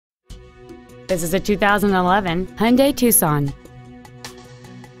This is a 2011 Hyundai Tucson.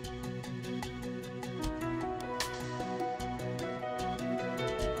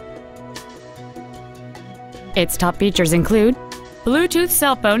 Its top features include Bluetooth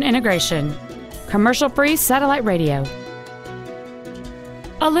cell phone integration, commercial-free satellite radio,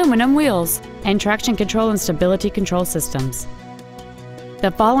 aluminum wheels, and traction control and stability control systems.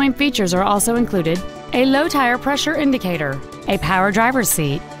 The following features are also included: a low tire pressure indicator, a power driver's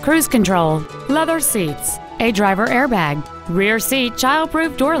seat, cruise control, leather seats, a driver airbag, rear seat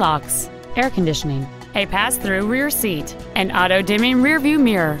child-proof door locks, air conditioning, a pass-through rear seat, an auto-dimming rear-view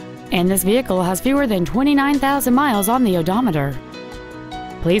mirror, and this vehicle has fewer than 29,000 miles on the odometer.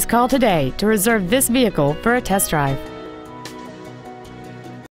 Please call today to reserve this vehicle for a test drive.